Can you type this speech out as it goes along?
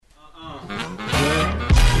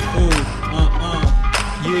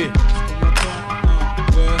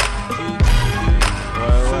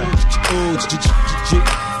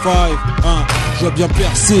hein, je dois bien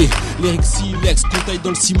percer. L'Eric Silex, qu'on taille dans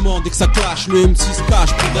le ciment. Dès que ça clash, le M6 se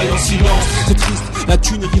cache pour d'aille en silence. C'est triste, la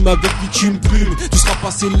thune rime avec bitume plume. Tu seras pas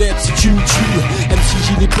célèbre si tu me tues. MC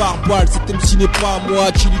gilet par balle, cet MC n'est pas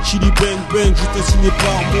moi. Chili chili bang bang, juste un signé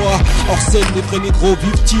par moi. Hors scène, les vrais négros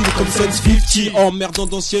vivent-ils comme Sense 50, emmerdant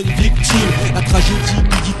d'anciennes victimes. La tragédie,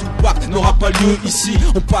 Biggie Tupac n'aura pas lieu ici.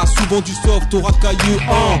 On passe souvent du soft au racailleux.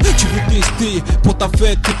 Tu veux tester pour ta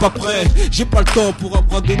fête, t'es pas prêt. J'ai pas le temps pour un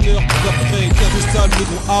bras d'honneur tout après. Car de ça, le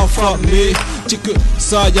négro alpha. Mais t'sais que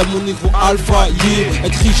ça, y'a mon négro alpha. Yeah,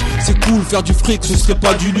 être riche, c'est cool. Faire du fric, ce serait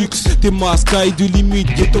pas du luxe. T'es ma sky de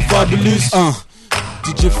limite, ghetto fabulous.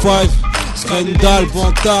 DJ 5, Scandal,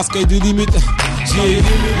 Vantard, sky de limite. Yeah,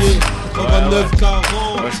 89,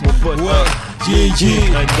 40. Wesh mon pote, yeah.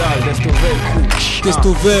 Destovel,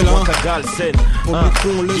 Testovel, hein. Wakagal, Sen. Au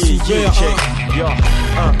micro, laisse ouvert,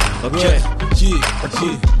 ok,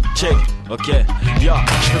 check. Ok, ya,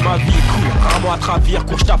 je fais ma vie cool, rarement à travers,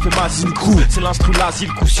 cours, j't'a fait ma zine cool. C'est l'instru l'asile,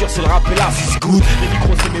 coup sûr, c'est le rap et là, c'est good. Les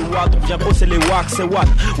micros, c'est mes watts, on vient gros, c'est les wack, c'est watt.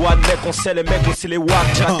 One mec, on sait les mecs, gros, c'est les wack.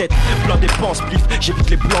 J'ai la tête plein dépenses, plif, j'évite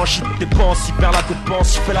les blanchis de dépenses. Il perd la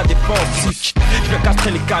dépense, je fais la défense. Je vais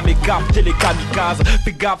castrer les kamikazes, t'es les kamikazes.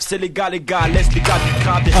 Fais gaffe, c'est les gars, laisse les gars du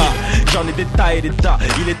crade. J'en ai des tas et des tas,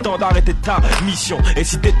 il est temps d'arrêter ta mission. Et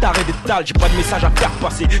si t'es taré des tales, j'ai pas de message à faire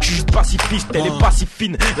passer. Je suis juste pacifiste, elle est pas si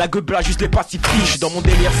fine. La gueule là, juste les pacifiques, je suis dans mon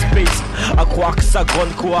délire space. À croire que ça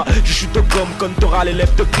gronde quoi. Je chute au gomme comme t'auras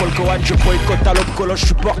l'élève de Paul Cohen. Je boycotte à l'aube coloche, je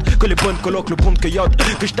supporte que les bonnes colocs, le bon de cueillotte.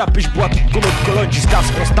 Que je tape et je bois toute con autre colonne. Jusqu'à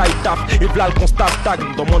ce qu'on staille tape. Et v'là le constat stagne.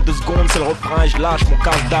 Dans moins de 2 secondes, c'est le refrain et je lâche mon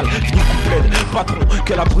casse-dalle. Fini couplet, patron,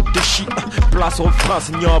 que la brute de chie. Place au refrain,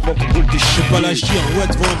 seigneur avant qu'on roule des chiens. J'ai pas la gire, ouais,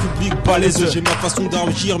 devant un public, pas les yeux. J'ai ma façon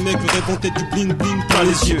d'argir, mec, rêve en tête du bling bling, pas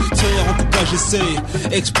les yeux. Tiens, en tout cas, j'essaye.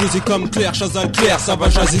 Exploser comme Claire, Chazal Claire, ça va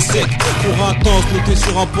jaser sec. Pour intense, noté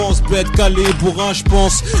sur un pense, bête calé, bourrin,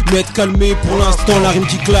 j'pense. M'être calmé pour l'instant, la rime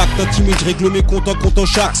qui claque. T'intimide, je règle mes comptes en comptant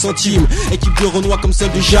chaque centime. Équipe de Renoir comme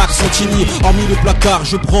celle de Jacques Santini. Hormis le placard,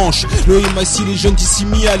 je branche. Le MIC, les jeunes d'ici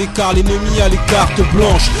mis à l'écart, l'ennemi à les cartes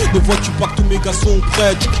blanches. Ne vois-tu pas que tous mes gars sont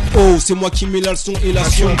prêts? Oh, c'est moi qui mets la leçon et la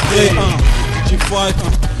sion prêt. DJ Fight,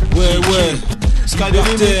 ouais. Sky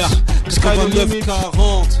de terre, Sky de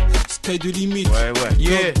 940. Sky de limite,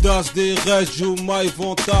 yeah. Das, DRS, Joma,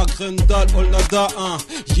 Vanta, Grendal, Olnada,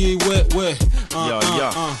 yeah, ouais,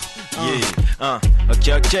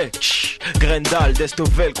 ok, Grendal,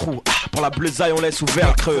 Destovel, crew, pour la bleusaille on laisse ouvert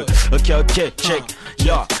le creux. Ok, check,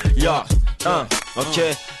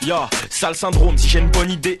 sale syndrome, si j'ai une bonne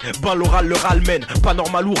idée, ben l'oral le mène. Pas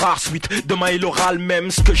normal ou rare, suite, demain il aura le même.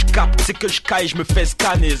 Ce que je capte, c'est que je caille, je me fais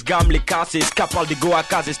scanner. Ce gamme les casses et ce parle des go à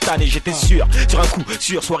case et cette année. J'étais sûr, sur un coup,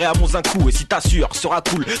 sûr, soirée à moins un coup. Et si t'assures, sera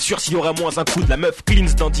cool, sûr s'il y aurait moins un coup. De la meuf clean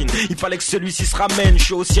dandine, il fallait que celui-ci se ramène. Je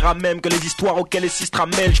suis aussi ramène que les histoires auxquelles les six se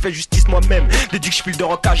ramènent. Je fais justice moi-même, déduis que je file de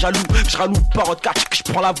rock à jaloux. Je raloue pas en catch, que je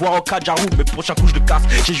prends la voix en cas jarou. Mais prochain coup je le casse,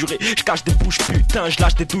 j'ai juré, je cache des bouches, putain, je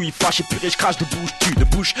lâche des douilles, fâche et purée, je crache de bouche, tu ne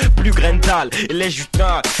bouche plus Grendal. Et les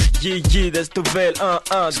jutins, yeah, Destovel,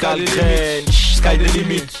 Sky de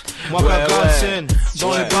limite, moi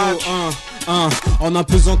dans les bacs, en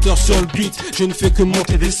apesanteur sur le beat, je ne fais que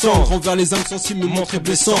monter et descendre. Envers les âmes sensibles, me montrer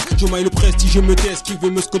blessant. Je maille le prestige, je me teste, qui veut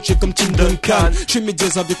me scotcher comme Tim Duncan. Je fais mes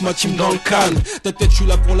dièses avec ma team dans le calme. Ta tête, je suis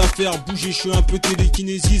là pour la faire bouger, je suis un peu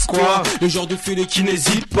télékinésiste, quoi. Le genre de félé qui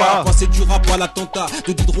n'hésite pas. Passer du rap à l'attentat,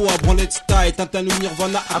 de Diderot à Branlette Style, Tintin ou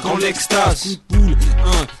Nirvana à Grand l'extase. Coup de boule,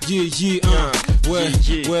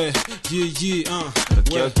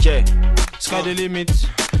 ok. Sky the limit,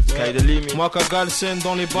 Moi Wakagal, Sen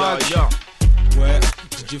dans les bacs. Ouais,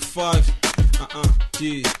 DJ 5,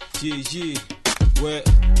 ouais,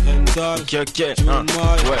 Grendal, Joma,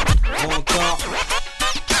 Vanta.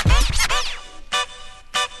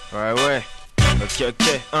 Ouais, ok,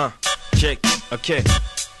 check, ok,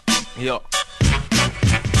 yo.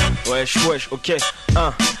 Wesh, ok,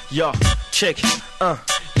 yo, check,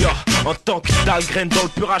 yo. En tant que Dahlgren dans le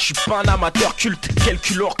pura, je suis pas un amateur culte. Quel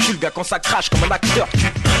cul recule, gars, quand ça crache comme un acteur.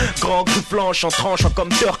 Grand grue blanche en tranchant comme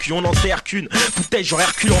turc, on n'enterre qu'une bouteille, genre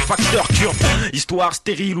Hercule en facteur cure. Histoire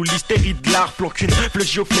stérile ou l'hystérie de l'art, planque une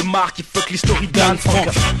fleugie au flemmard qui fuck l'historie d'Anne Frank.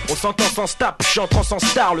 On s'entend sans stap, chantant sans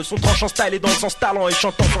star, le son tranchant style et dans le sens talent et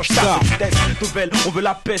chantant sans star. Si tu testes Tovel, on veut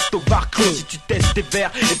la peste au var creux. Si tu testes tes vers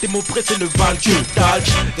et tes mots pressés ne valent que Dalch,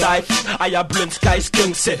 Dive, Aya Blunt, Sky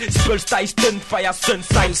Skunk, c'est Spell Style, Stun, Fire, Sun,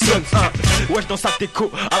 Sign, Sun. Wesh dans sa déco,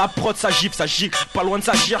 à la prod ça gifle, ça gicle. Pas loin de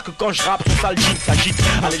s'agir que quand je rappe, son sale jean s'agite.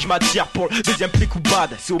 Allez je m'attire pour le deuxième pic ou bad.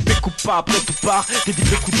 C'est au pic ou pas, après tout part, t'es dit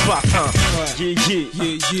coup de patte.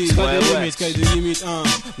 Sky the limit,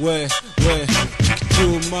 ouais,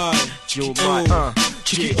 Joma,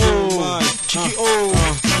 Chiki O, Chiki O.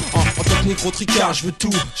 En tant que négro tricard, je veux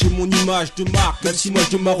tout. J'ai mon image de marque, même si moi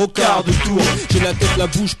je de Marocard de tour. J'ai la tête, la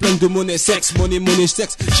bouche pleine de monnaie, sexe, monnaie,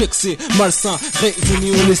 sexe. Check, c'est malsain,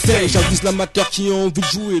 raisonner, on essaye. J'avise l'amateur qui a envie de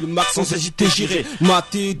jouer. Le max sans hésiter, j'irai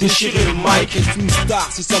mater, déchirer le mic. Être une star,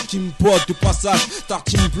 c'est ça qui me botte de passage. Star,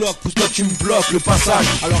 tu me bloques, pousse-toi, tu me bloques le passage.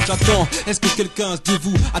 Alors j'attends, est-ce que quelqu'un se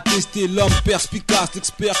dévoue à tester l'homme perspicace,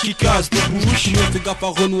 l'expert qui casse des bouches? Sinon fais gaffe à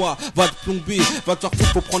Renoir, va te plomber, va te faire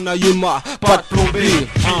foutre pour prendre la Yema, pas te plomber.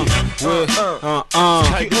 Ouais,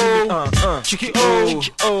 Chiki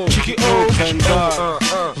O, Chiki O,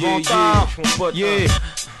 yeah,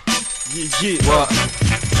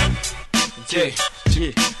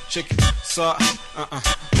 yeah, check ça,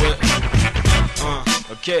 ouais,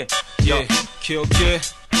 ok, ok,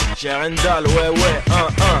 j'ai Rendal, ouais,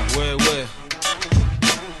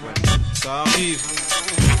 ça arrive.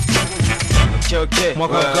 Ok,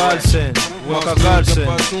 Mwaka Galsen,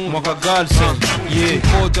 yeah.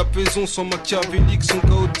 Trop d'apaisons sont machiavéliques, sont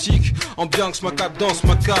chaotiques. Ambiance, ma cap danse,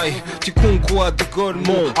 ma caille. Tu con quoi, de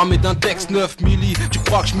Goldmont, armé d'un texte 9 milli. Tu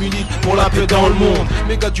crois que je milite pour la paix dans le monde?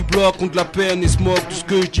 Mes gars du bloc ont de la peine et se moquent de ce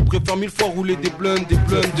que je dis. Préfère 1000 fois rouler des blunts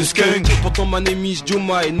de skunk. Pourtant ma némise,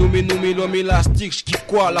 Jomai, nommé l'homme élastique. Je kiffe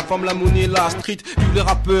quoi, la femme, la monnaie, la street. Vive les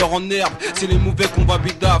rappeurs en herbe, c'est les mauvais qu'on va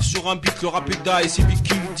bédave. Sur un beat, le rap est die, c'est lui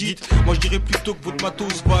qui le dit. Moi je dirais plutôt que votre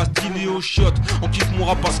matos va style au shot. On kiffe mon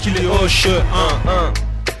rap parce qu'il est hoche.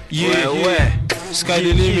 Yeah, ouais. Sky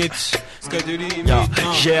the limit. Sky the limit.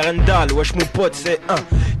 J'ai Rendal, wesh mon pote, c'est un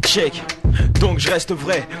check. Donc je reste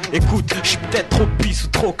vrai, écoute, je suis peut-être trop pisse ou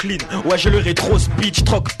trop clean. Ouais j'ai le rétro speed, je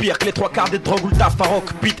troque pire que les 3/4 des drogues ou le taf à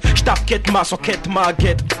rock beat. Je tape Ketma sur Ketma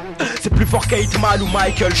get. C'est plus fort qu'Eight Mal ou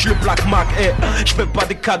Michael, je le Black Mac, je fais pas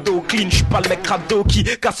des cadeaux clean, je suis pas le mec crado qui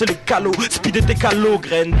casse les calots. Speed des calots,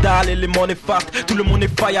 Grendal, élément néfaste. Tout le monde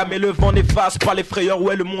est faille, mais le vent n'efface pas les frayeurs,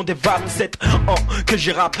 ouais le monde est vaste. 7 ans que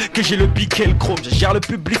j'ai rap, que j'ai le bic et le chrome. Je gère le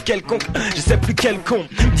public quelconque, je sais plus quel con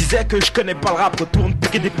me disait que je connais pas le rap, retourne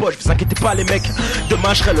piquer des poches. Vous inquiétez pas les mecs,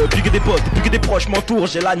 demain je serai le piquer des potes, piquer des proches, m'entoure.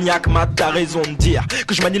 J'ai la niaque, t'as raison de dire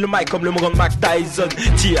que je manie le mic comme le grand Mac Tyson.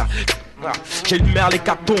 Tire. J'ai le mer les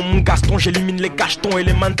cartons, mon Gaston, j'élimine les cachetons et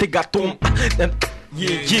les mains de tes gâtons.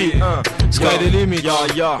 Yeah, Sky the limit.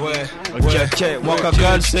 Yeah. Ouais, ok, Mwaka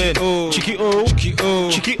Galsen, Chiki O,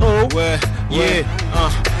 Chiki O, ouais, yeah.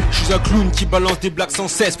 Je suis un clown qui balance des blagues sans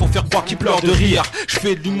cesse pour faire croire qu'il pleure de rire. Je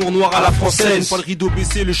fais de l'humour noir à la française. Pas le rideau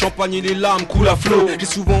baissé, le champagne et les larmes coulent à flot. J'ai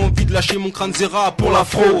souvent envie de lâcher mon crâne zéra pour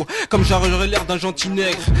l'afro. Comme j'aurais l'air d'un gentil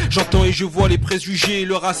nègre. J'entends et je vois les préjugés,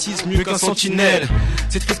 le racisme mieux qu'un sentinelle.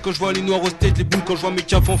 C'est triste quand je vois les noirs aux têtes, les boules quand je vois mes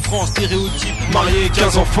keufs en France. Stéréotype, marié,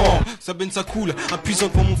 15 enfants. Ça baigne, ça coule, impuissant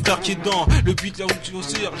pour mon frère qui est dans le beat, la route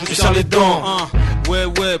je serre les dents. Ouais,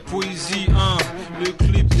 poésie, le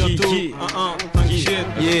clip bientôt.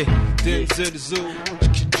 T'inquiète, Denzel Zo,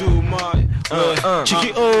 Chiki Jomai,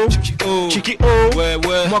 Chiki O, ouais,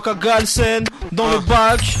 Mwaka Galsen, dans le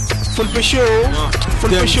bac, faut le pécho,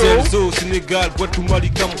 Denzel Zo, Sénégal, Guadeloupe, Mali,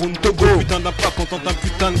 Cameroun, Togo. Putain d'impact, on tente un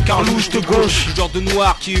putain de carlouche de gauche. Le genre de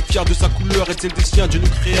noir qui est fier de sa couleur et de celle des siens. Dieu nous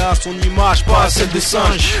créa son image, pas celle des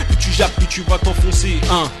singes. Plus tu jappes, plus tu vas t'enfoncer.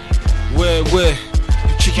 Ouais,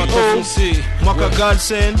 Chiki O, Mwaka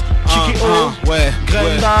Galsen, Chiki O, ouais,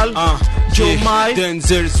 Grendal, Jomai,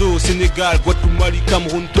 Denzel Zo, Sénégal, Guadeloupe, Mali,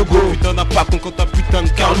 Cameroun, Togo. Putain d'impact, quand t'as putain de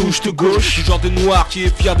carlouche de gauche. Le genre de noir qui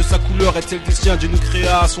est fier de sa couleur et de celle des siens. Dieu nous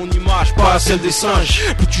créa son image, pas celle des singes.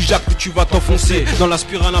 Plus tu jappes, plus tu vas t'enfoncer dans la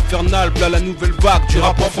spirale infernale. V'là la nouvelle vague du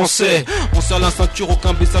rap en français. On serre la ceinture,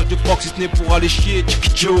 aucun baissage de proc si ce n'est pour aller chier.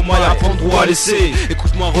 Chiki Jomai, apprendre droit à laisser.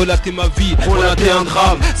 Écoute-moi relater ma vie, relater un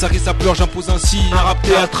drame. Ça rit, ça pleure, j'impose ainsi un rap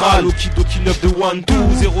théâtral. Okidoki 9 de 1, 2,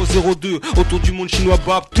 002. Autour du monde chinois,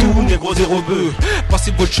 bab, tout, négro 0 bœuf.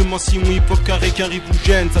 Passez votre chemin si on hip-hop carré qu'un rive vous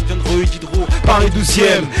gêne. Ça devient de d'hydro, Paris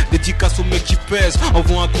 12ème. Dédicace aux mecs qui pèsent.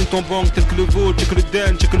 Envoie un compte en banque tel que le vôtre. Check le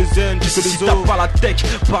den, check le zen, check le Si zo. t'as pas la tech,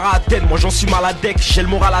 para Athènes, moi j'en suis maladec. J'ai le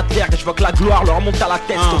moral à terre, je vois que la gloire leur monte à la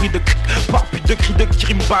tête. Story de par pute de cris de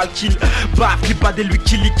crime, pas kill. Bah, clip pas des lui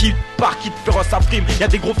qui liquide, par qui te fera sa prime. Y'a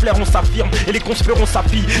des gros flaires, on s'affirme, et les conspérons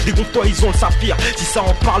s'affient. Des gonfles, toi ils ont le saphir. Si ça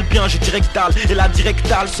en parle bien, j'ai directal. Et la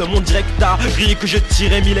directale, ce mon directa. Briller que je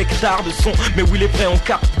tirais 1000 hectares de son. Mais oui, les vrais en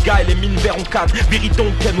carte, gars, et les mines verts en canne.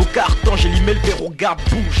 Vériton, ken au carton, j'ai limé le verre au gars,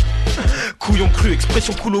 bouge. Couillon cru,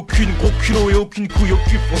 expression cool aucune. Gros culot et aucune couille au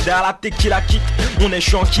cul. Fonce derrière la tête qui la quitte. On est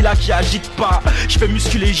chiant qui la qui agite pas. J'fais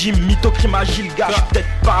musculer gym, mytho crime agile, gars. J'suis peut-être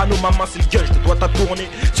parano, maman, c'est le gun. J'te dois ta tourner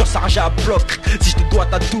sur Sarge à bloc. Si j'te dois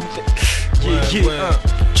ta tout fait. Chiki O,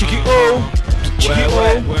 Chiki O,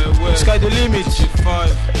 Sky the limit, G5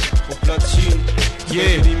 au platine,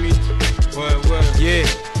 yeah, limite. Ouais, yeah.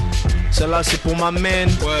 Celle-là c'est pour ma man,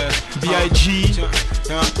 Ouais. B.I.G.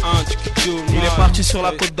 Il est parti sur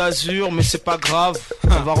la Ouais. côte d'Azur, mais c'est pas grave.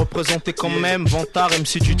 On va représenter quand même Vantard,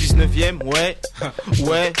 MC du 19ème. Ouais,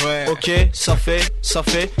 ouais, Ouais. ok, ça fait.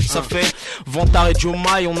 Vantard et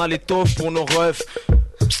Jomai, on a l'étoffe pour nos refs.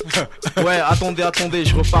 Ouais, attendez,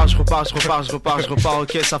 je repars,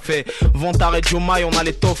 ok, ça fait Vantard et Jomai, on a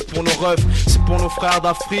l'étoffe pour nos refs. C'est pour nos frères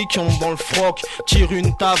d'Afrique qui ont dans le froc. Tire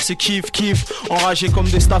une taf, c'est kiff. Enragé comme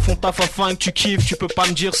des staffs, on taffe afin que tu kiffes. Tu peux pas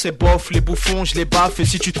me dire c'est bof, les bouffons, je les baffe. Et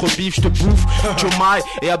si tu te rebiffes, je te bouffe. Jomai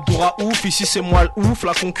et Abdoura ouf, ici c'est moi le ouf.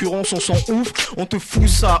 La concurrence, on s'en ouf. On te fout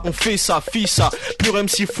ça, on fait ça, fille ça. Pur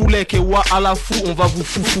MC Foulek et Wa à la fou, on va vous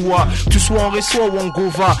foufoua. Tu sois en Ressoa ou en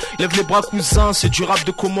Gova, lève les bras cousin, c'est du rap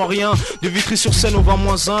de Comorien. De Vitry-sur-Seine au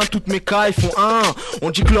 20-1, toutes mes cas ils font un. On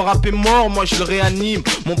dit que le rap est mort, moi je le réanime.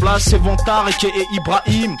 Mon blast c'est Vantard et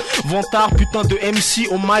Ibrahim. Vantard putain de MC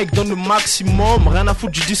au mic donne le maximum. Rien à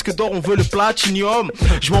foutre du disque d'or, on veut le platinium.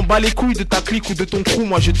 Je m'en bats les couilles de ta clique ou de ton crew,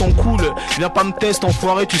 moi je t'en coule. Viens pas me tester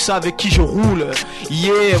enfoiré, tu sais avec qui je roule.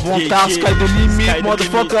 Yeah, Vantard, Yeah, sky the limit, sky the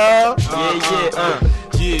motherfucker.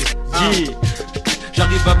 Yeah.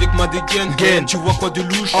 J'arrive avec ma dégaine, Gaine. tu vois quoi de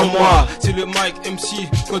louche En moi. C'est le Mike MC,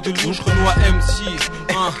 quoi de louche, Renoir MC.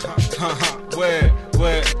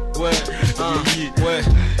 Ouais,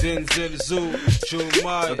 Denzel Zo,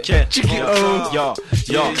 Jomai. Ok, Chicky O. yo,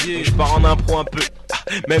 Yeah. je pars en impro un peu.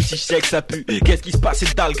 Même si je sais que ça pue. Qu'est-ce qui se passe,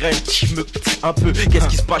 c'est Dahlgren, je me un peu. Qu'est-ce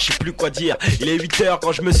qui se passe, je sais plus quoi dire. Il est 8h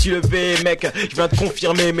quand je me suis levé, mec. Je viens de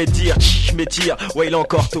confirmer mes dires, je m'étire. Ouais, il est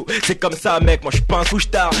encore tôt. C'est comme ça, mec. Moi, je suis pas un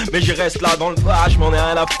couche-tard, mais je reste là dans le bas. Je m'en ai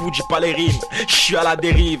rien à foutre, j'ai pas les rimes. Je suis à la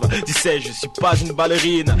dérive. Tu sais, je suis pas une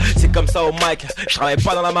ballerine. C'est comme ça au mic. Je travaille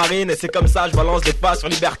pas dans la marine et c'est comme ça, je balance des pas sur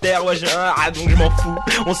Libertaire. Ouais, donc je m'en fous.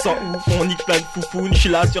 On s'en ouf, on nique plein de foufounes. Je suis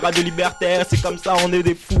là sur Radio Libertaire. C'est comme ça, on est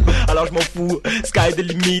des fous. Alors je m'en fous. Sky de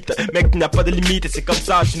limite, mec, tu n'as pas de limite et c'est comme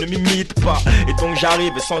ça, tu ne m'imites pas. Et donc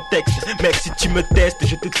j'arrive sans texte, mec, si tu me testes,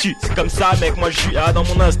 je te tue. C'est comme ça, mec, moi je suis dans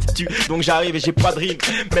mon institut. Donc j'arrive et j'ai pas de rime,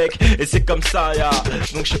 mec, et c'est comme ça, ya.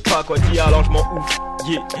 Donc je sais pas quoi dire, alors je m'en ouf.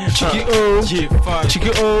 Yeah, Chicky O, J5. Chicky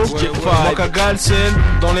O, J5. Moka Galsen,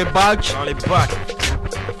 dans les bacs. dans les bacs.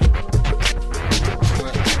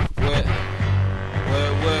 Ouais.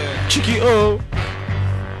 Chicky O.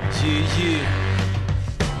 Yeah.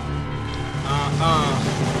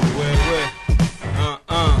 Ouais.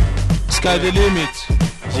 Sky the limit.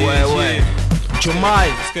 Ouais. Jomai.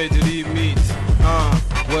 Sky the limit.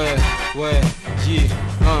 Yeah.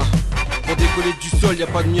 Pour décoller du sol, y a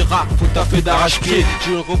pas de miracle, faut taffer d'arrache-pied.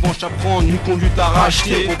 J'ai une revanche à prendre, une conduite à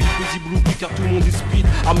racheter. Pour vivre paisible oublie car tout le monde est speed.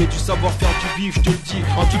 Armé du savoir-faire du vif, je te le dis,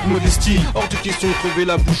 en toute modestie. Hors de question de crever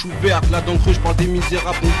la bouche ouverte. Là dans le creux, je parle des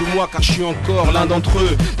misérables, donc de moi car je suis encore l'un d'entre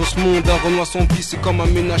eux. Dans ce monde, un Renoir sans vie, c'est comme un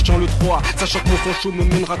ménage sans le 3. Sachant que mon sang chaud me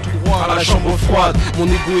mènera tout droit à la chambre froide. Mon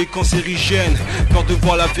ego est cancérigène, peur de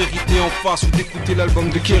voir la vérité en face ou d'écouter l'album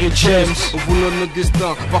de Kerry James. Au volant de notre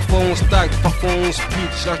destin, parfois on stagne, parfois on speed.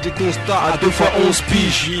 Je lâche des constats à 2 fois 11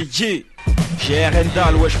 piges. Yeah. J'ai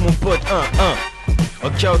Rendal, wesh mon pote,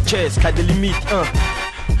 Ok, Sky de limite,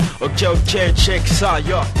 Ok, check ça,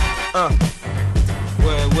 yo,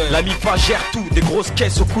 Ouais. La MIFA gère tout, des grosses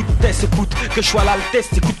caisses au coup de test. Écoute, que je sois à l'altesse,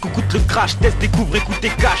 écoute le crash test. Découvre, écoute et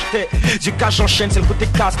cache tête. Je cache, j'enchaîne, c'est le côté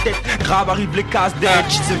casse-tête. Grave arrive les casse tête,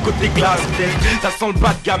 c'est le côté glace tête. Ça sent le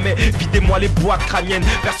bas de gamet, videz-moi les boîtes crâniennes.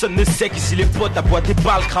 Personne ne sait qu'ici les potes, la boîte est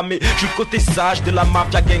balles cramées. Je suis le côté sage de la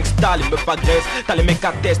mafia gangsta, les meufs agressent. T'as les mecs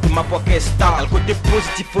à test, ma foi qu'est-ce t'as le côté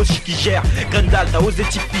positif aussi qui gère. Grendal, t'as osé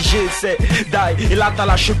t'y figer, c'est die. Et là t'as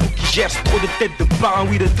la chevaux qui gère, c'est trop de tête de par un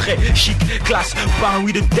oui de trait. Chic, classe, par un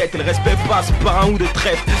oui de tête. Et le respect passe par un ou de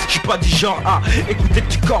trèfle. Je suis pas du genre à écouter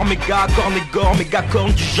du corps méga, corps négore, méga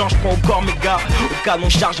corne du genre, je prends au corps méga. Au canon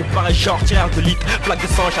chargé pareil genre, tireur de litres. Plaque de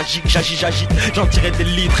sang, j'agite, j'en tirais des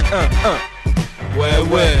litres.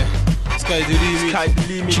 Ouais. Sky the limit. Sky the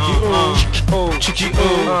limit. Chicky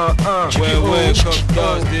O. Ouais.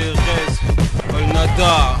 Cocos, des restes. All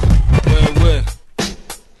nada. Ouais.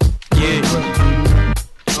 Yeah.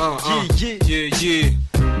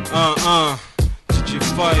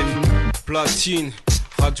 DJ5, platine,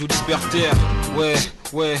 Radio Libertaire. Ouais.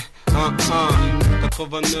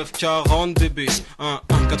 89-40 bébé.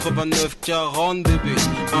 89-40 bébé.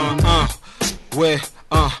 Ouais.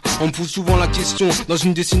 On me pose souvent la question, dans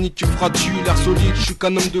une décennie tu feras-tu l'air solide, je suis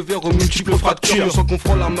qu'un homme de verre aux multiples fractures. On sent qu'on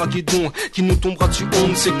fera l'Armageddon, qui nous tombera dessus, on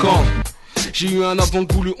ne sait quand. J'ai eu un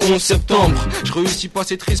avant-goût le 11 septembre. Je réussis pas,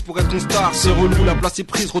 c'est triste pour être une star. C'est relou, la place est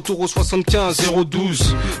prise, retour au 75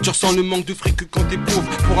 012. Tu ressens le manque de fric que quand t'es pauvre.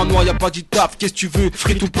 Pour un noir y'a pas d'y taf, qu'est-ce que tu veux?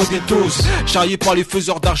 Frites ou potatoes. Charrié par les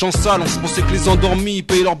faiseurs d'argent sale. On pensait que les endormis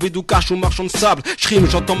payaient leur bédo cash aux marchands de sable. J'rime,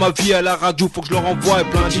 j'entends ma vie à la radio, faut que je leur envoie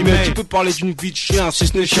plein d'emails. Tu peux parler d'une vie de chien, si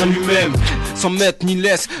ce n'est chien lui-même. Sans mettre ni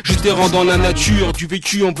laisse, juste errant dans la nature. Du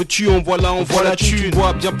vécu en veux-tu, on voit là, on voit la thune. Tu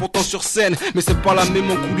vois bien pourtant sur scène, mais c'est pas la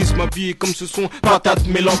même en coulisses. Ma vie est comme ce son, patate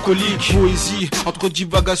mélancolique. Poésie, entre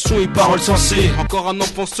divagation et paroles sensées. Encore un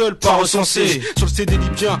enfant seul, pas recensé. Sur le CD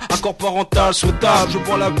libyen, accord parental souhaitable. Je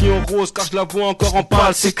vois la vie en rose, car je la vois encore en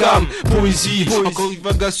pâle, c'est calme. Poésie, encore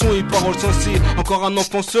divagation et paroles sensées. Encore un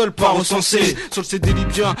enfant seul, pas recensé. Sur le CD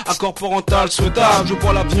libyen, accord parental souhaitable. Je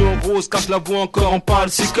vois la vie en rose, car je la vois encore en pâle,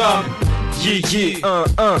 c'est calme. Yeah, yeah,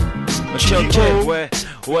 ok,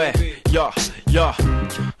 ouais, ya,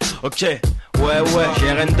 ok, ouais,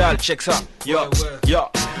 j'ai Rendal, check ça,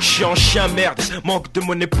 j'suis en chien merde, manque de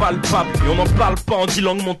monnaie palpable. Et on n'en parle pas, on dit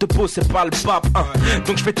langue mon topo, c'est palpable,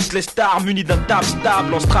 Donc je fais toutes les stars munis d'un tap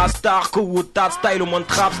stable. En star, ou tat style, au moins de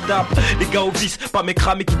trap stab. Les gars au vice, pas mes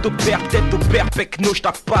cramés qui t'opèrent, tête au père, pecno,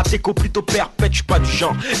 j'tape pas, t'éco plutôt perpète, j'suis pas du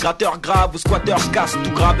genre gratteur grave ou squatter casse,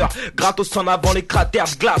 tout graveur, gratos en avant les cratères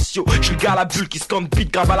de glace, yo. J'suis le gars à la bulle qui scande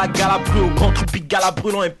beat, grave à la gala brûle, au grand trou big gala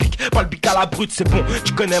brûlant épique, pas le bic à la brute, c'est bon,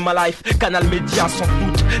 tu connais ma life, canal média sans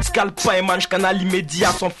foot, scalp pas et manche, canal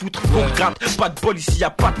immédiat sans foutre, faut gratte, pas de bol ici y'a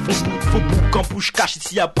pas de faux bout, quand bouche cache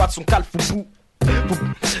ici y'a pas de son cal faux bout.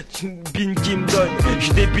 Bin Kim Don,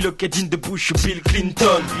 j'suis débile au Kedin de Bush, Bill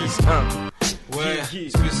Clinton, ouais,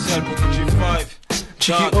 spécial pour DJ5,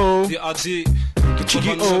 Cheeky O, DAD,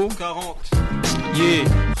 Cheeky O, 40, yeah,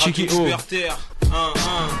 Cheeky O, Libertaire,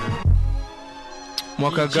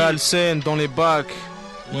 Mwakagal Sen dans les bacs,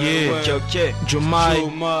 yeah, ok, Jomai,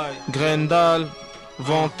 Grendal,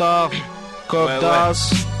 Vantard,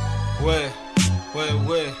 Cobdas, ouais,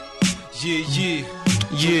 yeah,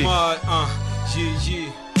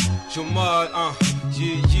 Jomal,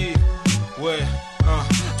 yeah, ouais,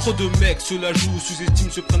 Trop de mecs se la jouent,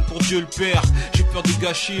 sous-estiment, se prennent pour Dieu le Père. J'ai peur de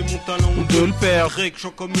gâcher mon talent ou de le perdre. J'en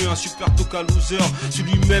comme un super toca loser,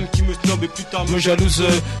 celui même qui me snob et plus tard me jalouse.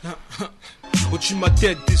 Au-dessus de ma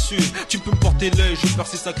tête déçue, tu peux me porter l'œil, je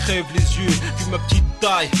percer ça crève les yeux. Vu ma petite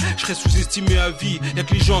taille, je serais sous-estimé à vie. Y'a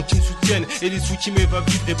que les gens qui me soutiennent et les sous qui m'évadent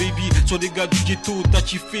vivre. Et baby, sur des gars du ghetto, t'as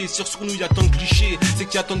kiffé. Sur nous y'a tant de clichés, c'est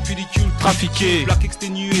qu'il y a tant de pellicules trafiquées. Black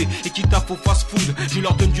exténué et qui tape au fast-food. Je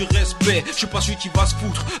leur donne du respect, je suis pas celui qui va se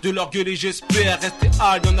foutre de leur gueule et j'espère rester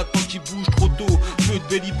hal. Y'en a tant qui bougent trop tôt. Peu de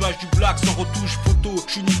bélibage du black sans retouche photo.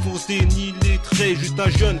 Je suis ni foncé ni lettré, juste un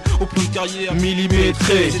jeune au plan de carrière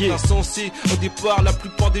millimétré. C'est insensé. Au départ, la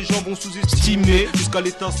plupart des gens vont sous-estimer jusqu'à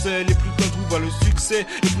l'étincelle. Et plus d'un trou va le succès,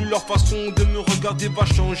 et plus leur façon de me regarder va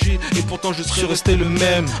changer. Et pourtant je serai resté le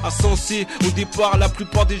même, insensé. Au départ, la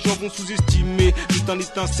plupart des gens vont sous-estimer juste un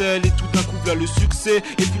étincelle, et tout d'un coup là le succès.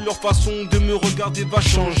 Et puis leur façon de me regarder va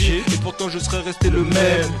changer. Et pourtant je serai resté le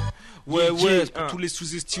même. Ouais, c'est pour tous les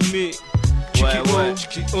sous-estimés.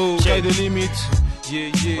 Cheeky O, Sky the limit.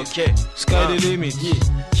 Yeah, ok, Sky the limit.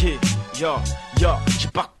 Yeah, j'ai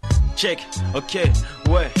pas check, ok,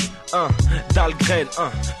 ouais, Dahlgren,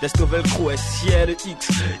 Destovel Crew, SCLX,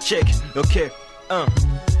 check, ok,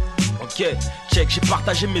 ok, check, j'ai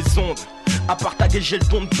partagé mes ondes. À partager, j'ai le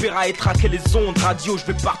don de péra et traquer les ondes. Radio, je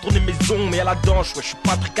vais pas retourner mes ondes, mais à la danse, ouais, je suis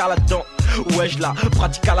Patrick à la dent. Ouais, je la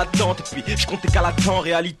pratique à la tente, et puis je comptais qu'à la temps en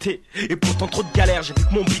réalité. Et pourtant, trop de galères, j'ai vu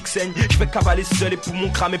que mon big saigne. Je vais cavaler seul et poumons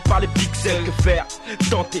cramés par les pixels. Que faire?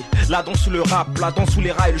 Tenter, la danse sous le rap, la danse sous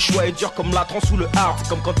les rails. Le choix est dur comme la danse sous le hard. C'est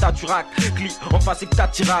comme quand t'as du rack, glis en face et que t'as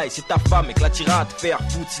tiraille. C'est ta femme et que la tira à te faire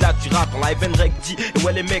foutre. Si là tu rates, en live and rec dit. Et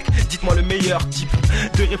ouais, les mecs, dites-moi le meilleur type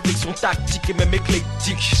de réflexion tactique et même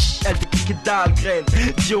éclectique. Elle te pique Dahlgren,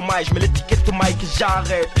 dis au Mike, je mets l'étiquette au Mike et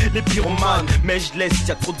j'arrête les pyromanes, mais je laisse,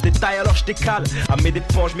 y'a trop de détails alors je décale. À mes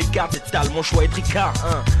dépens, je m'écarte, étale, mon choix est tricard,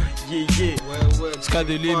 yeah, ouais, Sky the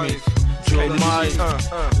limit, Joe Mike,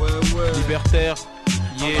 Libertaire,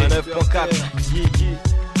 yeah, 9.4,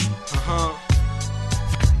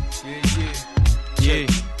 yeah,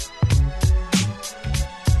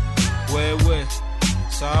 ouais,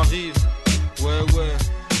 ça arrive, ouais, ouais,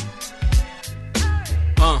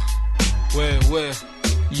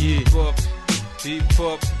 yeah,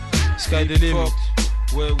 hip-hop, Sky the limit,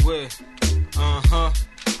 ouais, ouais,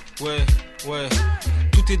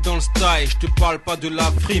 t'es dans le style, je te parle pas de la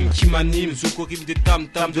frime qui m'anime. Zokorim des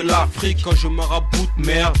tam-tam de l'Afrique. Quand je maraboute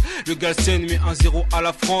merde, le Galsen met 1-0 à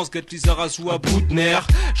la France. Get Lizarazu à bout de nerfs.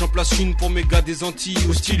 J'en place une pour mes gars des Antilles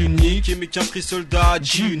au style unique. Et mes qu'un free soldat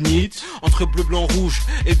G-Unit. Entre bleu, blanc, rouge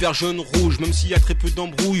et vert, jaune, rouge. Même s'il y a très peu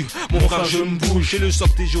d'embrouilles, mon frère je me bouge. J'ai le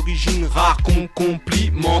soc des origines rares qu'on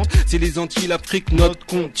complimente. C'est les Antilles, l'Afrique, notre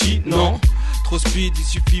continent. Trop speed, il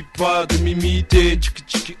suffit pas de m'imiter. Tchiki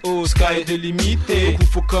tchiki oh, sky délimité.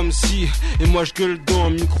 Beaucoup faut comme si, et moi je gueule dans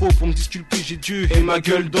le micro pour me disculper, j'ai Dieu et ma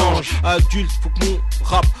gueule d'ange. Adulte, faut que mon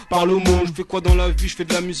rap parle au monde. Je fais quoi dans la vie, je fais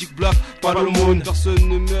de la musique black, pas le monde. Personne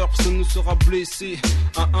ne meurt, personne ne sera blessé.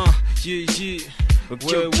 Yeah, yeah. Ok,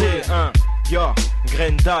 ouais, ok, ouais. Yo,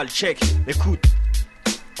 Grendal, check, écoute.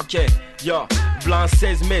 Ok, yo, blanc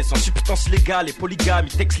 16 mai, sans substance légale et polygamie,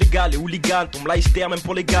 texte légal et hooligan, tombe lifestyle même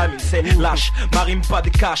pour les gamines, c'est lâche, marine pas de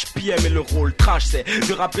cash, PM et le rôle, trash, c'est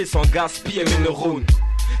de rapper sans gaspiller mes neurones.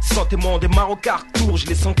 Sentez-moi, on démarre au cartour, je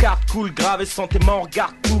les sens cartes cool, grave et sentez-moi, on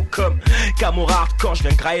regarde tout comme Camorra hardcore, je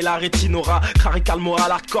viens grailler la rétinora, Rarical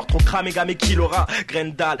moral hardcore, trop cramé gamé qui l'aura,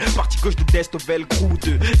 Grendal, partie gauche de Dest au velcro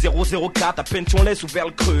de 004, à peine si on laisse ouvert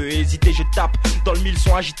le creux, hésité je tape, dans le mille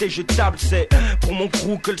son agité je table, c'est pour mon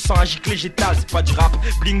crew que le sang agit que végétal, c'est pas du rap,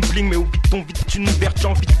 bling bling mais où vite ton vite une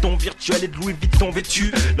version, vite ton virtuel et de Louis Vuitton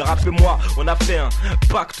vêtu, le rap et moi, on a fait un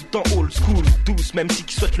back tout en old school, tous, même si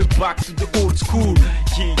qui souhaitent le back to the old school.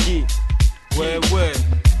 Yeah, yeah. Ouais, ouais.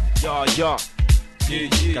 Ya, ya. Yeah,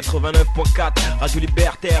 yeah. 89.4, Radio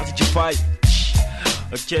Libertaire, DJ Five.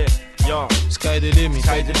 Ok, ya. Sky the limit.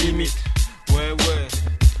 Sky the limit. Ouais, ouais.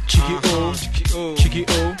 Chiki O. Chiki O. Chiki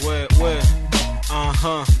O. Ouais, ouais.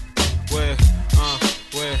 Ouais,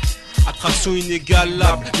 ouais. Attraction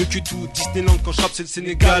inégalable, le que tout Disneyland quand je rappe c'est le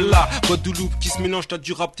Sénégal là. Guadeloupe qui se mélange, t'as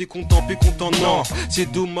du rap, t'es content, non.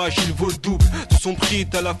 C'est dommage, il vaut le double de son prix,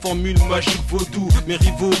 t'as la formule magique vaudou. Mes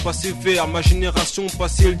rivaux passés vers ma génération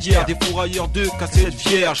passé le dière. Des fourrailleurs de cassettes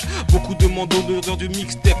vierges, beaucoup demandent l'odeur de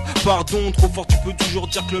mixtape. Pardon, trop fort, tu peux toujours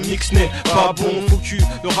dire que le mix n'est pas bon. Faut que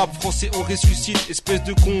le rap français on ressuscite, espèce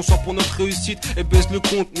de con, soit pour notre réussite et baisse le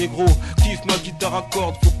compte négro. Kiffe ma guitare à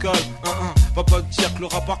cordes vocales, va pas dire que le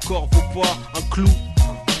rap hardcore vaut pas un clou.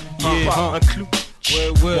 Un clou. Ouais,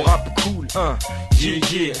 ouais. Mon rap cool, yeah,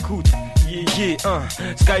 yeah, écoute, yeah,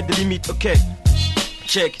 yeah, Sky the limit, ok.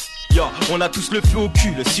 Check. Yo, on a tous le fleu au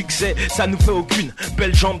cul, le succès ça nous fait aucune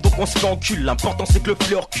belle jambe donc on se fait encul. L'important c'est que le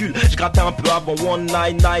fleu recule. Je grattais un peu avant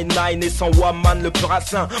 1999 et sans Waman le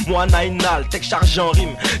purassin. Moi nainal, tech chargé en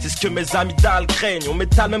rime. C'est ce que mes amygdales craignent. On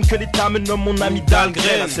m'étale même que l'état me nomme mon amygdale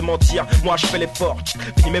graine. C'est mentir, moi je fais l'effort.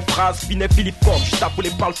 Finis mes phrases, finis filiforme. Je tape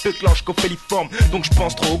par le feu clanche qu'au féliforme. Donc je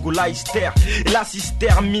pense trop au goulaïster. Et là si se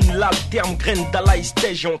termine l'alterme graine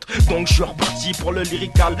d'alaïster jonte. Donc je suis reparti pour le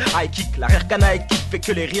lyrical high kick. L'arrière canaille qui fait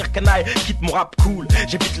que les rires quitte mon rap cool,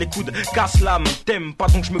 j'évite les coudes, casse l'âme, t'aimes pas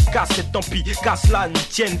donc je me casse et tant pis, casse la ni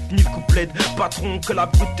tienne, fini le couplet de patron que la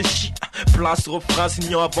brute te chie, place refrain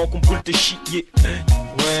signant avant qu'on brûle te chier.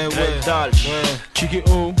 Ouais, ouais, Chiki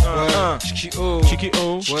O, Chiki O, Chiki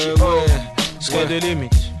O, ouais, ouais, Sky the limit.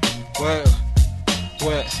 Ouais,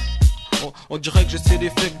 ouais. On dirait que je sais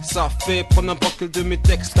l'effet que ça fait. Prends n'importe quel de mes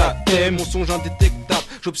textes à thème. Mon songe indétectable.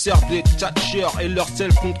 J'observe les tchatchers et leur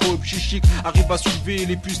self-control psychique. Arrive à soulever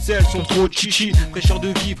les pucelles, sont trop chichi. Prêcheur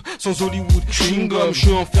de vivre sans Hollywood. Chewing gum, je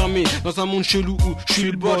suis enfermé dans un monde chelou où je suis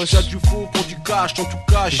le boss. Y'a du faux pour du cash, en tout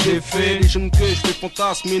cas je l'ai fait. Les jeunes que je fais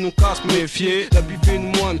fantasmer, non casse, méfier. La buffet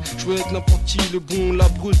de moine, je veux être n'importe qui. Le bon, la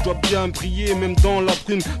brute, je dois bien briller. Même dans la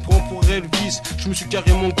brume, prends pour Elvis. Je me suis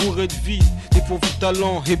carrément gouré de vie. Dépourvu de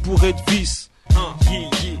talent et bourré de vice. Yeah,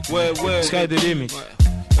 yeah. Ouais, ouais. Sky the limit. Ouais.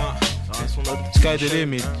 Sky the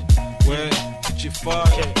limit. Ouais, DJ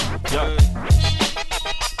Five. Yeah.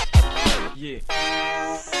 Yeah.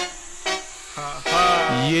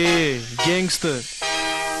 Yeah, gangster.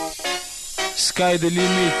 Sky the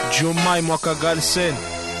limit. Jomai Mwaka Galsen.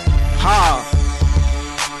 Ha.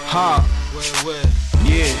 Ha. Ouais, ouais.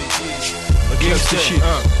 Yeah. Gangster shit.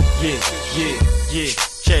 Yeah, yeah, yeah.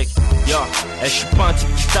 Check, yo, je suis pas un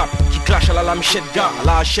type qui tape, qui clash à la lamichette gare, à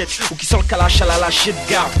la hachette, ou qui sort le calache à la lâchette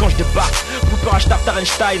garde. Quand je débarque, Cooper H Tartar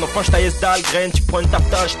Einstein, enfin je taille Dahlgren, tu prends une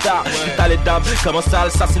tartage tard, tu t'as les dames, comment ça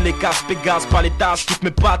c'est les casses, Pégase, pas les tasses, quitte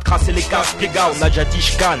mes pattes, crasser les casses, Péga, on a déjà dit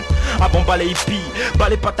j'canne, avant pas les hippies, pas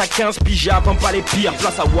les pattes à 15 piges, avant pas les pires,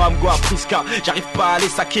 place à Wamgo, à Priska, j'arrive pas à les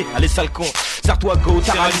saquer, allez sale con, serre-toi go,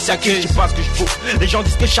 t'as ravi saqué, je sais pas ce que je faut, les gens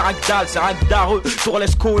disent que Charagdal, c'est Ragdareux,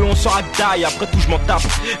 Tourlesco et on sort Agdaï, après tout je m'en tape,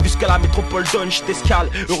 jusqu'à la métropole donne, je t'escale,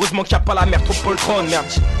 heureusement qu'il n'y a pas la métropole trône, merde.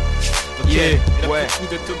 Yeah, ouais.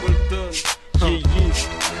 Yeah,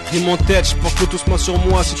 yeah. Rime en tête, je porte l'autosma sur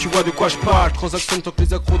moi si tu vois de quoi je parle. Transaction tant que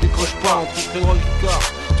les accros décrochent pas. Entre Crénois et Ricard,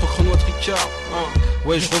 entre Crénois et Ricard,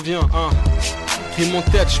 ouais je reviens, Rime en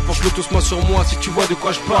tête, je porte l'autosma sur moi si tu vois de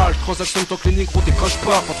quoi je parle. Transaction tant que les négros décrochent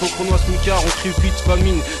pas. Entre Crénois et Ricard, on crie vite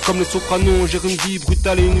famine. Comme les sopranos, on gère une vie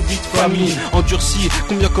brutale et une vie de famille endurcie.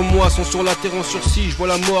 Combien comme moi sont sur la terre en sursis. Je vois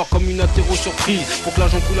la mort comme une atterro surprise. Pour que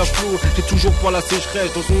l'argent coule à flot, j'ai toujours pas la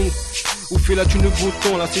sécheresse dans une... Où fait la thune beau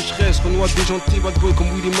temps, la sécheresse, Renoir déjanté, bad boy comme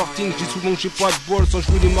Willy Martin. Je dis souvent que j'ai pas de bol sans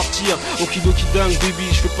jouer les martyrs. Okidoki dingue baby,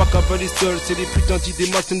 je fais pas cavaler seul. C'est les putains d'idées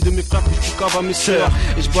malsaines de mes frères que je cave à mes sœurs.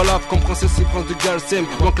 Et je balave comme princesse et prince de Galsem.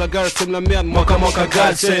 Manque la gale, sème la merde, manque à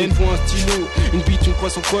Galsem. Il faut un stylo, une bite, une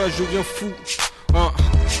poisson quoi, je deviens fou.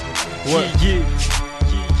 Ouais.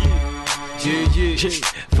 G5,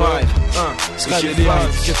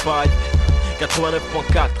 G5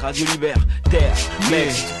 89.4, Radio Libertaire.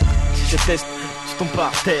 Mec, si je teste, tu tombes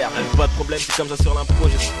par terre. Pas de problème, c'est comme ça sur l'impro.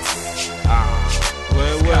 Ouais.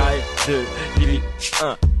 Sky de limite 1.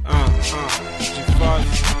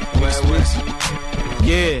 Ouais.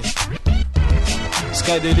 Yeah.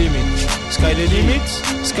 Sky the limit. Sky the limit.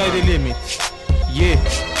 Sky the limit. Yeah.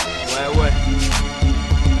 Ouais.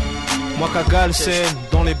 Moi qu'à Galsen,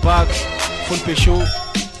 dans les bacs. Faut le pécho.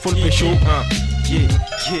 Yeah.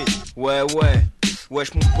 Ouais.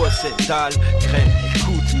 Wesh mon pote c'est Dal, Graine,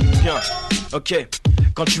 écoute bien. Ok.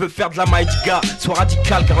 Quand tu veux faire de la maïdiga, sois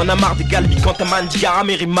radical car on a marre des galbis. Quand t'as mandiga,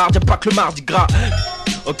 Améry marde, y'a pas que le mardi gras.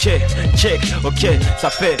 Ok, check, ok, ça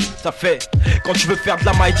fait. Quand tu veux faire de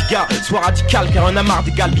la maïdiga, sois radical car on a marre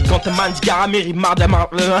des galbis. Quand t'as mandiga, Améry marde, y'a marre.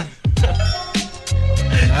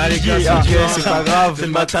 Allez gars, c'est pas grave, c'est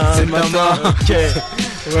le matin. Ok.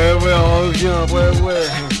 Ouais, on revient,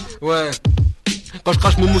 ouais. Quand je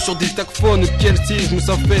crache mes mots sur des tacphones, quel signe, je me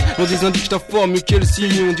sens fait. On des indices, je t'informe, quel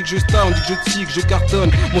signe. On dit que je star, on dit que je tique, je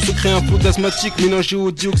cartonne. Mon secret un flot d'asthmatique mélangé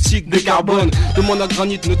au dioxyde de carbone. Demande à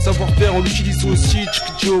Granit, notre savoir-faire, on l'utilise aussi.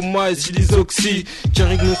 Tchikjo, maïs, silisoxy. Qui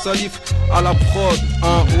irrigue nos salifs à la prod,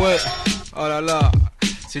 ouais. Oh là là,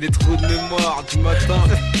 c'est les trous de mémoire du matin.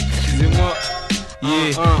 Excusez-moi. Yeah.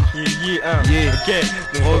 Ok,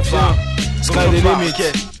 on revient. Sky the limit.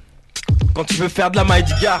 Quand tu veux faire de la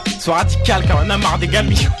maïdiga, sois radical car on a marre des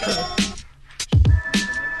gamis.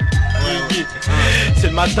 C'est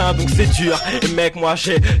le matin donc c'est dur. Et mec moi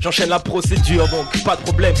j'enchaîne la procédure. Donc pas de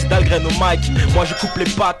problème c'est Dalgren au mic. Moi je coupe les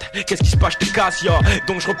pattes. Qu'est-ce qui se passe je te casse yo.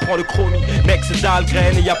 Donc je reprends le chromie. Mec c'est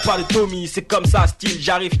Dalgren et y a pas de Tommy. C'est comme ça style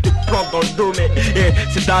j'arrive je te plante dans le dos. Mais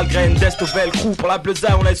c'est Dalgren d'Est au Velcro. Pour la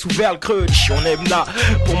bleuzaille on laisse ouvert le creux. On aime là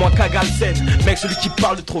pour moi Kagalsen. Mec celui qui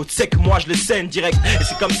parle de trop tu sais que moi je le scène direct. Et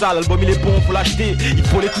c'est comme ça l'album il est bon faut l'acheter. Il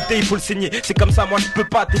faut l'écouter il faut le saigner. C'est comme ça moi je peux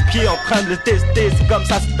pas tes pieds en train de le tester. C'est comme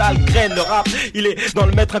ça c'est Dalgren. Le rap il est dans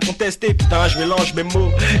le maître incontesté. Putain je mélange mes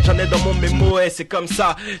mots. J'en ai dans mon mémo. C'est comme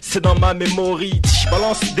ça c'est dans ma mémorie. Je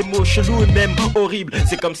balance des mots chelous et même horribles.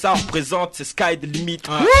 C'est comme ça on représente c'est Sky de limite.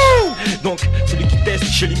 Donc celui qui teste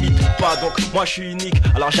je limite pas. Donc moi je suis unique.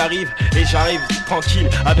 Alors j'arrive tranquille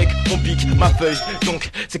avec mon pic ma feuille. Donc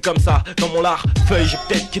c'est comme ça dans mon lard feuille. J'ai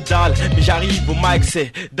peut-être que dalle mais j'arrive au mic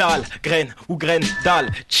c'est dalle graine ou graine dalle.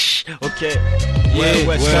 Ok.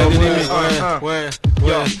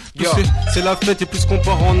 C'est la fête et plus qu'on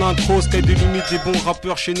part en intro. Sky de limite, les bons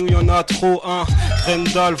rappeurs chez nous y'en a trop.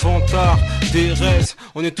 Grendal, Vantard, des rêves.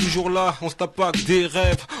 On est toujours là, on se tape pas que des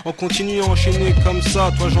rêves. On continue à enchaîner comme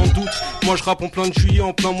ça, toi j'en doute. Moi je rappe en plein de juillet,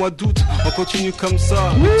 en plein mois d'août. On continue comme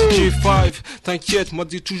ça, DJ5. T'inquiète, moi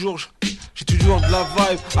j'ai toujours de la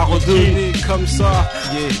vibe à redonner comme ça.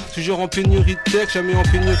 Toujours en pénurie de tech, jamais en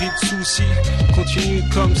pénurie de soucis. Continue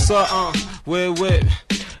comme ça, ouais.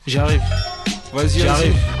 J'arrive. Vas-y,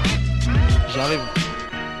 J'arrive.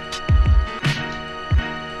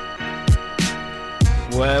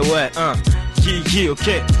 Ouais, ok.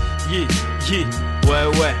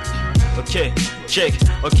 Ouais. Ok, check,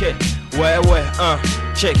 ok. Ouais,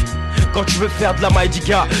 check. Quand tu veux faire de la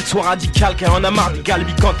maïdiga, sois radical car on a marre des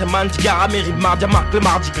galbis. Quand t'es mandiga, Améry mardi, marque le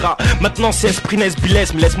mardi gras. Maintenant c'est esprit Nes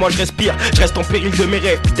Bilès, mais laisse-moi je respire. Je reste en péril de mes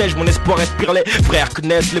rêves, putain mon espoir respire. Les frères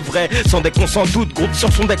connaissent les vrais, sans des qu'on s'en doute. Groupe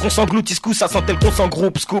sur son deck on s'engloutit, ça sent tel qu'on s'en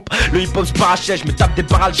groupe. Scoop, le hip hop se parachète, je me tape des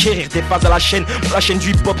barres chérir des phases à la chaîne. La chaîne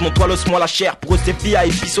du hip hop, mon toit l'os, moi la chair. Pour eux c'est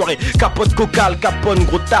VIP soirée, capote cocal, capone,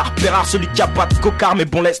 gros tard. Pérard celui qui a pas de cocard, mais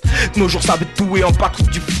bon laisse. Nos jours ça veut tout et en patrouille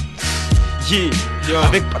du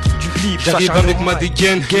avec Patrick du flip. J'arrive avec ma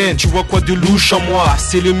dégaine. Tu vois quoi de louche en moi?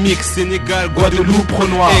 C'est le mix Sénégal, Guadeloupe,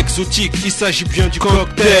 Renoir. Exotique, il s'agit bien du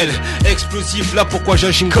cocktail. Explosif, là pourquoi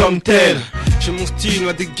j'agis comme tel. J'ai mon style,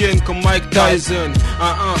 ma dégaine comme Mike Tyson.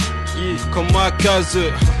 Comme Makaze.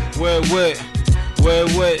 Ouais.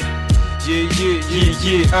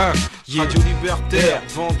 Yeah. Radio Libertaire,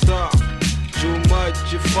 Vantard, Joe Mike,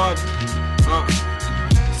 J-Fab, hein.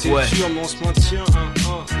 C'est dur mais on se maintient,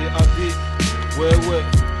 hein, et AB, ouais.